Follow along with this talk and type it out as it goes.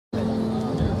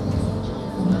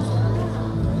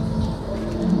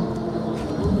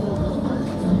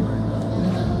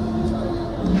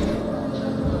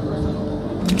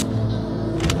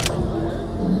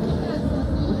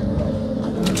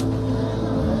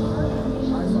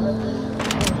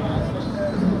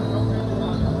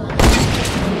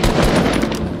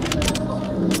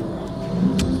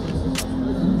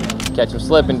Catch him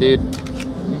slipping, dude.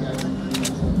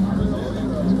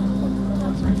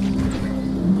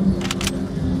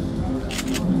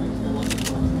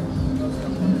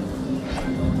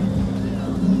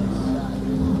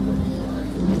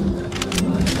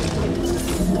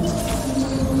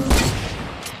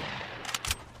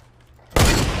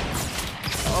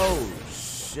 Oh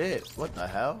shit! What the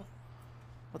hell?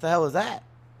 What the hell was that?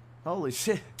 Holy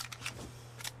shit!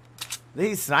 Did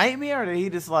he snipe me or did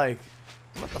he just like?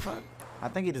 What the fuck? I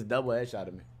think he just double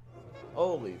headshotted me.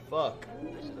 Holy fuck!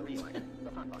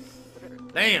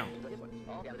 Damn!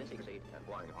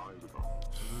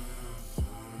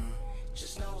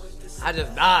 I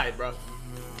just died, bro.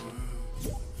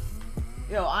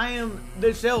 Yo, I am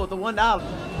this shell with the $1.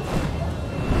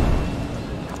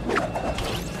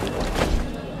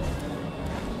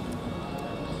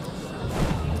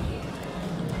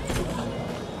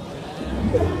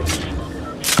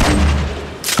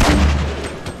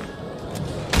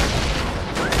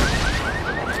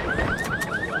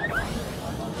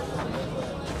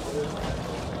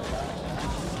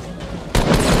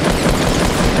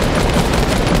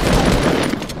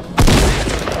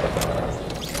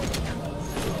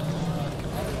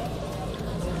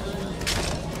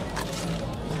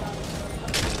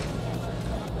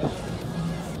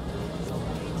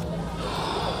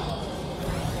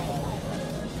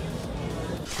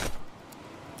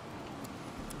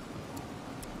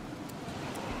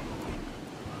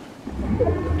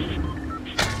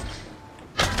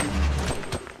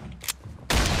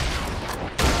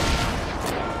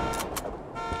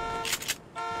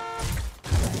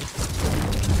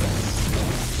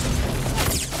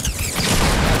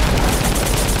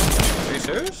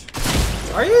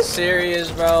 Are you serious,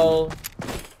 bro?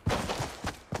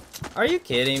 Are you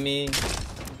kidding me?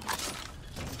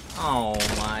 Oh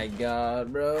my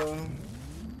god, bro.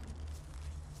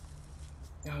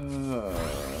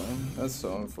 That's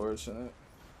so unfortunate.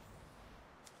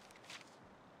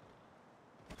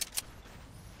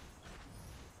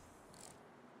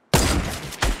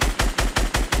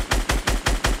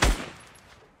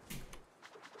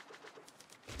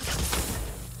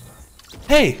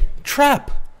 Hey, Trap.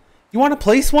 You want to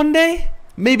place one day?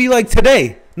 Maybe like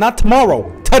today, not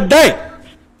tomorrow. Today!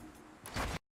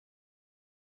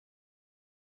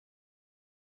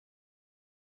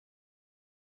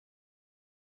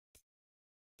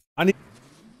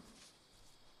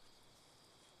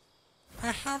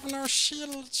 I have no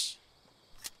shields.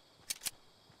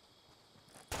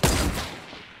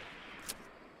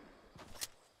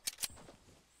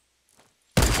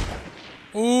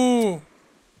 Ooh.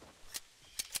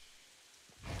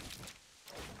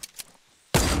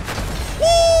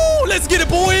 Woo! Let's get it,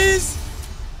 boys!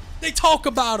 They talk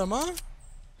about him, huh?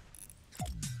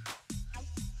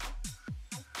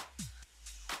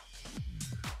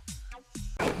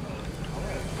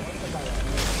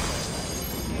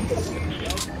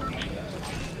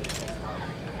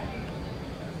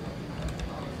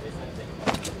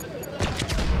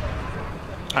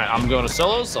 Alright, I'm going to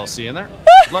solos. I'll see you in there.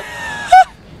 Good luck.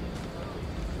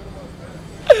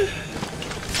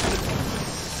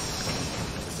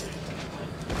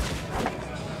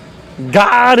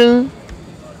 Got him.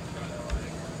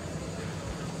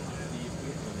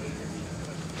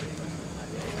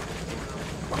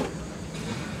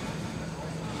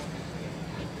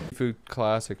 Food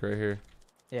classic right here.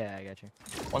 Yeah, I got you.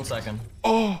 1 second.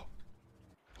 Oh,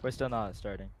 We're still not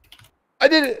starting. I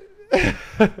did it.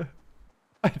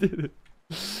 I did it.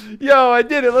 Yo, I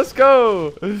did it. Let's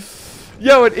go.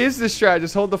 Yo, it is the strat.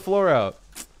 Just hold the floor out.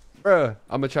 Bruh,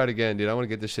 I'm gonna try it again, dude. I want to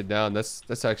get this shit down.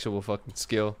 That's actual fucking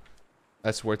skill.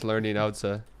 That's worth learning, I would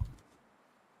say.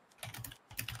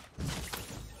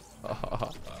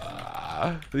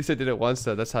 At least I did it once,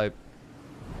 though. That's hype.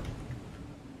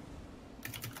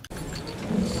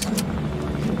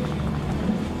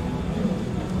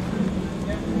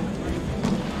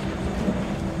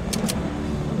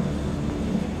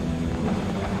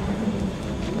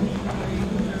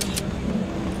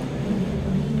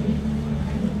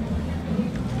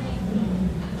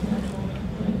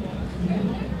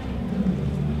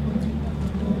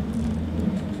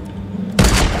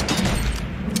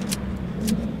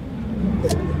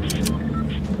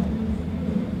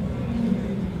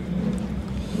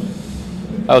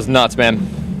 That was nuts, man.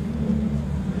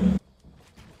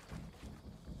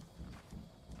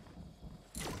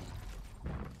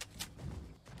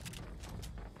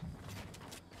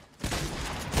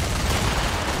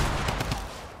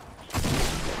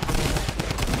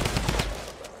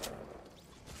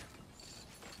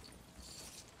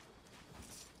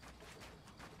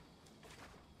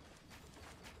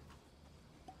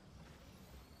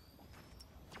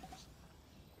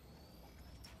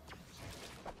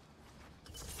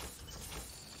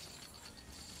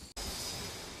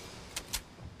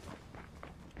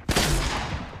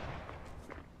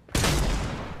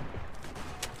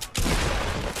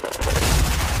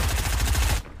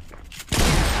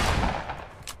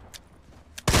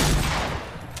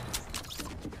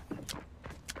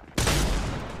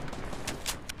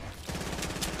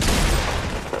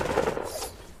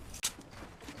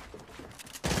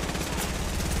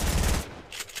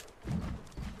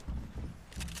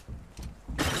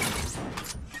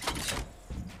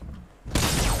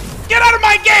 in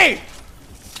my game!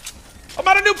 I'm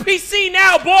on a new PC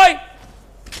now, boy!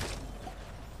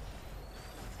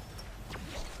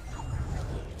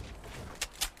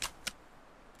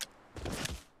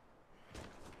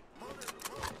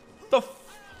 The f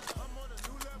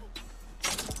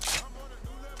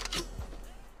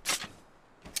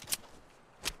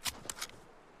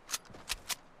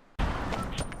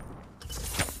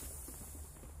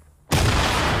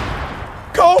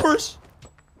Cobras!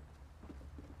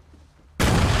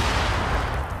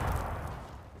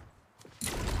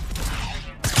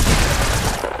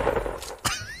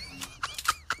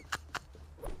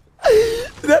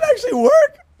 Did that actually work?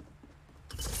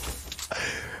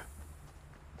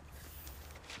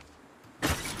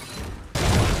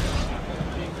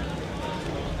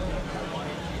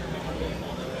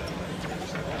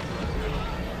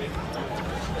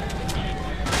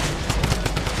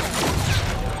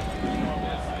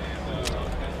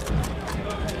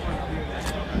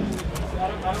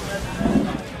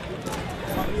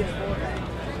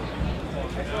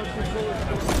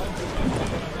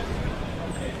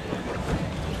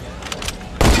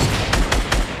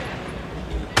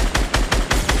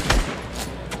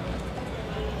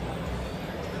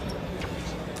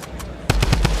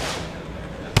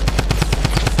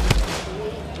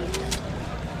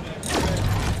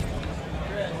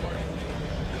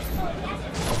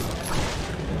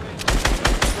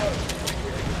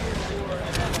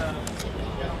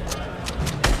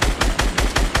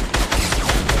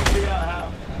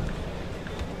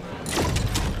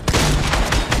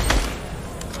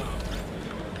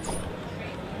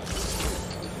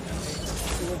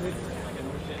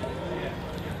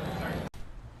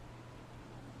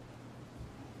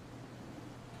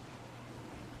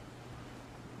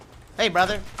 Hey,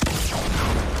 brother.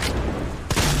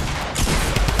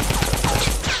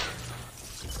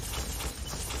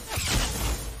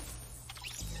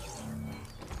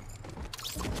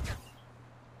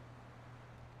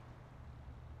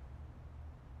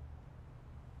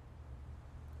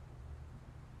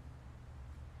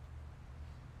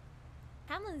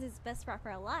 Hamlinz is best rapper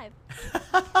alive.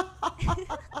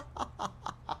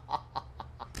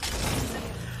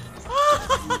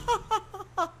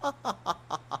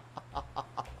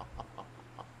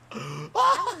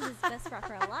 Hamlinz is best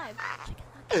rapper alive.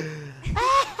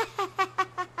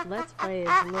 Let's play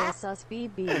as Lil Sus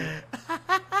BB.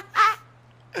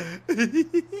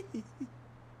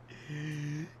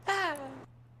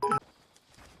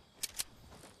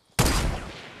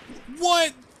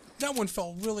 What? That one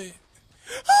fell really...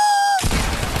 Ah!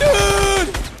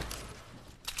 Dude!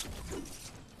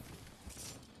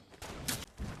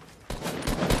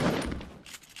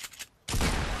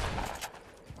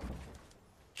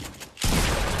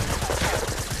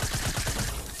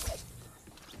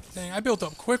 Dang, I built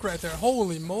up quick right there.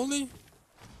 Holy moly.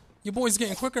 Your boy's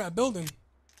getting quicker at building.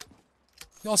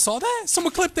 Y'all saw that?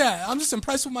 Someone clip that. I'm just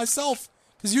impressed with myself.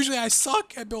 Because usually I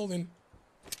suck at building.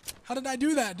 How did I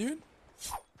do that, dude?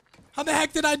 How the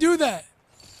heck did I do that?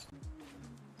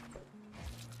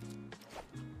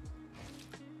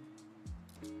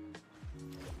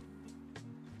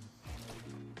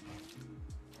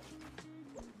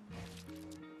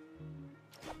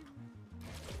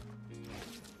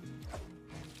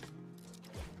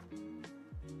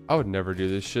 I would never do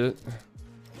this shit.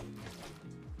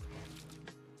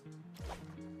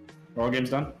 All games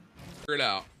done? Figure it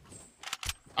out.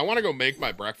 I want to go make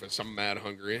my breakfast. I'm mad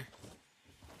hungry.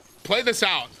 Play this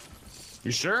out.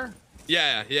 You sure?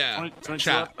 Yeah, yeah. 22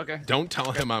 Chat. up? Okay. Don't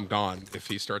tell him I'm gone if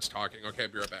he starts talking. Okay, I'll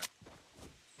be right back.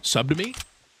 Sub to me?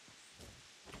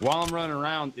 While I'm running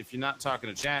around, if you're not talking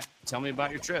to chat, tell me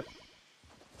about your trip.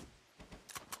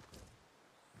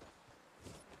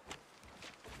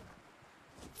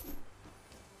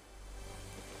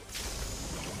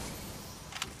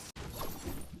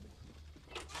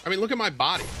 I mean, look at my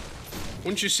body.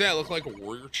 Wouldn't you say I look like a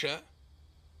warrior, chat?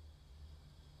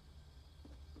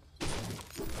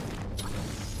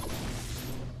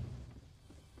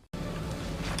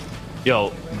 Yo,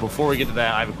 before we get to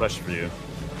that, I have a question for you.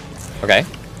 Okay.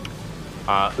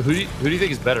 Who do you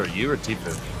think is better, you or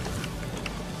Tifu?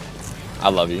 I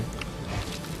love you.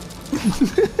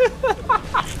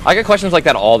 I get questions like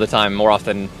that all the time, more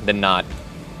often than not.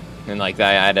 And like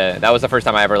that was the first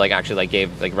time I ever like actually like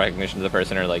gave like recognition to the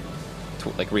person or like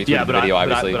retweeted the video.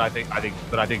 Obviously, but I think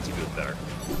Tifu is better.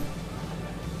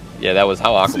 Yeah, that was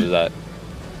how awkward was that?